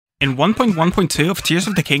In 1.1.2 of Tears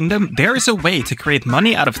of the Kingdom, there is a way to create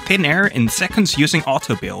money out of thin air in seconds using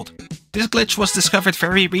Autobuild. This glitch was discovered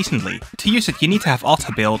very recently. To use it, you need to have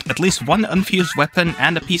Autobuild, at least one unfused weapon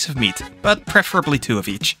and a piece of meat, but preferably 2 of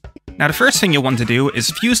each. Now the first thing you'll want to do is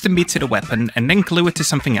fuse the meat to the weapon and then glue it to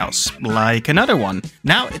something else, like another one.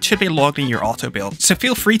 Now it should be logged in your Autobuild, so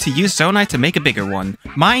feel free to use zonaite to make a bigger one.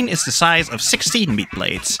 Mine is the size of 16 meat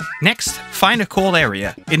blades. Next, find a cold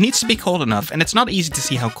area. It needs to be cold enough, and it's not easy to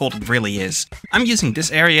see how cold it really is. I'm using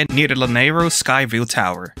this area near the Lanayru Skyview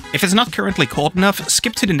Tower. If it's not currently cold enough,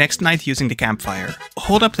 skip to the next night using the campfire.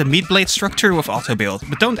 Hold up the meat blade structure with Autobuild,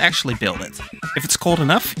 but don't actually build it. If it's cold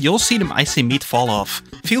enough, you'll see the icy meat fall off.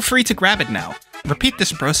 Feel free to grab it now. Repeat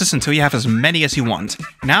this process until you have as many as you want.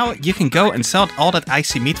 Now you can go and sell all that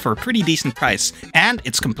icy meat for a pretty decent price, and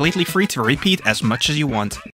it's completely free to repeat as much as you want.